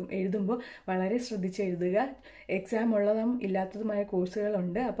എഴുതുമ്പോൾ വളരെ ശ്രദ്ധിച്ച് എഴുതുക. എക്സാം ഉള്ളതും ഇല്ലാത്തതുമായ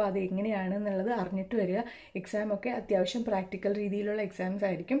കോഴ്സുകളുണ്ട്. അപ്പോൾ അത് എങ്ങനെയാണെന്നുള്ളത് അറിഞ്ഞിട്ട് വരിക. എക്സാമൊക്കെ അത്യാവശ്യം പ്രാക്ടിക്കൽ രീതിയിലുള്ള എക്സാംസ്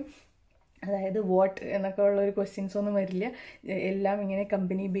ആയിരിക്കും. അതായത് വാട്ട് എന്നൊക്കെ ഉള്ള ഒരു ക്വസ്റ്റ്യൻസ് ഒന്നും വരില്ല. എല്ലാം ഇങ്ങനെ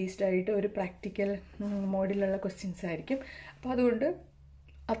കമ്പനി ബേസ്ഡ് ആയിട്ട് ഒരു പ്രാക്ടിക്കൽ മോഡിലുള്ള ക്വസ്റ്റ്യൻസ് ആയിരിക്കും. അപ്പോൾ അതുകൊണ്ട്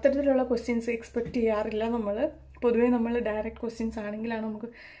അത്തരത്തിലുള്ള ക്വസ്റ്റ്യൻസ് എക്സ്പെക്റ്റ് ചെയ്യാറില്ല നമ്മൾ. പൊതുവേ നമ്മൾ ഡയറക്റ്റ് ക്വസ്റ്റ്യൻസ് ആണെങ്കിലാണ് നമുക്ക്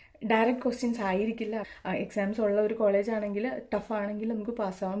ഡയറക്റ്റ് ക്വസ്റ്റ്യൻസ് ആയിരിക്കില്ല. എക്സാംസ് ഉള്ള ഒരു കോളേജ് ആണെങ്കിൽ ടഫാണെങ്കിൽ നമുക്ക്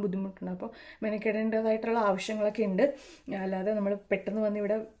പാസ്സാവാൻ ബുദ്ധിമുട്ടുണ്ട്. അപ്പോൾ മെനക്കെടേണ്ടതായിട്ടുള്ള ആവശ്യങ്ങളൊക്കെ ഉണ്ട്. അല്ലാതെ നമ്മൾ പെട്ടെന്ന് വന്ന്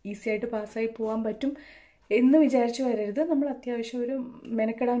ഇവിടെ ഈസി ആയിട്ട് പാസ്സായി പോകാൻ പറ്റും എന്ന് വിചാരിച്ച് വരരുത്. നമ്മൾ അത്യാവശ്യം ഒരു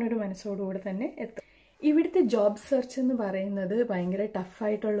മെനക്കെടാനൊരു മനസ്സോടുകൂടെ തന്നെ എത്തും. ഇവിടുത്തെ ജോബ് സെർച്ച് എന്ന് പറയുന്നത് ഭയങ്കര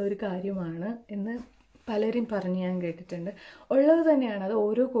ടഫായിട്ടുള്ള ഒരു കാര്യമാണ് എന്ന് പലരും പറഞ്ഞ് ഞാൻ കേട്ടിട്ടുണ്ട്. ഉള്ളത് തന്നെയാണ്. അത്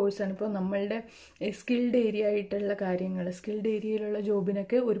ഓരോ കോഴ്സാണ്. ഇപ്പോൾ നമ്മളുടെ സ്കിൽഡ് ഏരിയ ആയിട്ടുള്ള കാര്യങ്ങൾ, സ്കിൽഡ് ഏരിയയിലുള്ള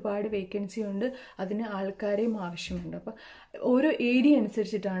ജോബിനൊക്കെ ഒരുപാട് വേക്കൻസി ഉണ്ട്, അതിന് ആൾക്കാരെയും ആവശ്യമുണ്ട്. അപ്പോൾ ഓരോ ഏരിയ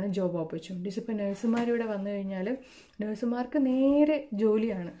അനുസരിച്ചിട്ടാണ് ജോബ് ഓപ്പർച്യൂണിറ്റീസ്. ഇപ്പോൾ നഴ്സുമാരിവിടെ വന്നു കഴിഞ്ഞാൽ നഴ്സുമാർക്ക് നേരെ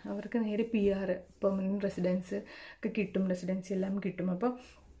ജോലിയാണ്, അവർക്ക് നേരെ PR പെർമനൻറ്റ് റെസിഡൻസ് ഒക്കെ കിട്ടും, റെസിഡൻസി എല്ലാം കിട്ടും. അപ്പോൾ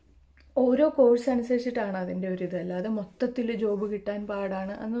ഓരോ കോഴ്സ് അനുസരിച്ചിട്ടാണ് അതിൻ്റെ ഒരു ഇത്. അല്ലാതെ മൊത്തത്തിൽ ജോബ് കിട്ടാൻ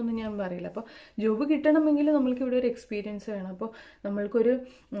പാടാണ് എന്നൊന്നും ഞാൻ പറയില്ല. അപ്പോൾ ജോബ് കിട്ടണമെങ്കിൽ നമ്മൾക്ക് ഇവിടെ ഒരു എക്സ്പീരിയൻസ് വേണം. അപ്പോൾ നമ്മൾക്കൊരു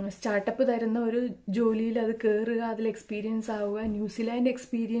സ്റ്റാർട്ടപ്പ് തരുന്ന ഒരു ജോലിയിൽ അത് കയറുക, അതിൽ എക്സ്പീരിയൻസ് ആവുക, ന്യൂസിലാൻഡ്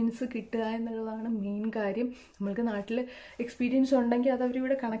എക്സ്പീരിയൻസ് കിട്ടുക എന്നുള്ളതാണ് മെയിൻ കാര്യം. നമ്മൾക്ക് നാട്ടിൽ എക്സ്പീരിയൻസ് ഉണ്ടെങ്കിൽ അത്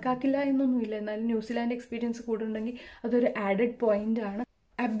അവരിവിടെ കണക്കാക്കില്ല എന്നൊന്നുമില്ല. എന്നാലും ന്യൂസിലാൻഡ് എക്സ്പീരിയൻസ് കൂടെ ഉണ്ടെങ്കിൽ അതൊരു ആഡഡ് പോയിൻ്റ് ആണ്.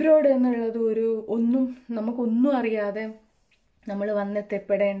 അബ്രോഡ് എന്നുള്ളത് നമുക്കൊന്നും അറിയാതെ നമ്മൾ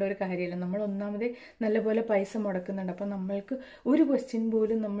വന്നെത്തിപ്പെടേണ്ട ഒരു കാര്യമില്ല. നമ്മൾ ഒന്നാമതേ നല്ലപോലെ പൈസ മുടക്കുന്നുണ്ട്. അപ്പോൾ നമ്മൾക്ക് ഒരു ക്വസ്റ്റ്യൻ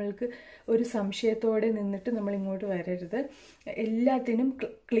പോലും നമ്മൾക്ക് ഒരു സംശയത്തോടെ നിന്നിട്ട് നമ്മൾ ഇങ്ങോട്ട് വരരുത്. എല്ലാത്തിനും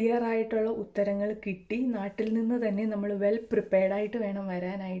ക്ലിയർ ആയിട്ടുള്ള ഉത്തരങ്ങൾ കിട്ടി നാട്ടിൽ നിന്ന് തന്നെ നമ്മൾ വെൽ പ്രിപ്പയർഡായിട്ട് വേണം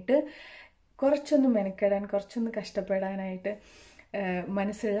വരാനായിട്ട്. കുറച്ചൊന്ന് മെനക്കെടാൻ, കുറച്ചൊന്ന് കഷ്ടപ്പെടാനായിട്ട്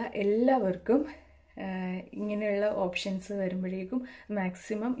മനസ്സുള്ള എല്ലാവർക്കും ഇങ്ങനെയുള്ള ഓപ്ഷൻസ് വരുമ്പോഴേക്കും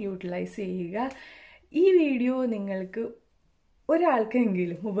മാക്സിമം യൂട്ടിലൈസ് ചെയ്യുക. ഈ വീഡിയോ നിങ്ങൾക്ക്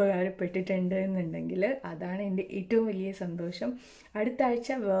ഒരാൾക്കെങ്കിലും ഉപകാരപ്പെട്ടിട്ടുണ്ട് എന്നുണ്ടെങ്കിൽ അതാണ് എൻ്റെ ഏറ്റവും വലിയ സന്തോഷം. അടുത്ത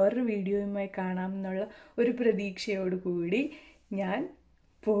ആഴ്ച വേറൊരു വീഡിയോയുമായി കാണാം എന്നുള്ള ഒരു പ്രതീക്ഷയോടുകൂടി ഞാൻ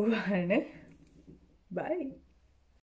പോവാണ്. ബൈ.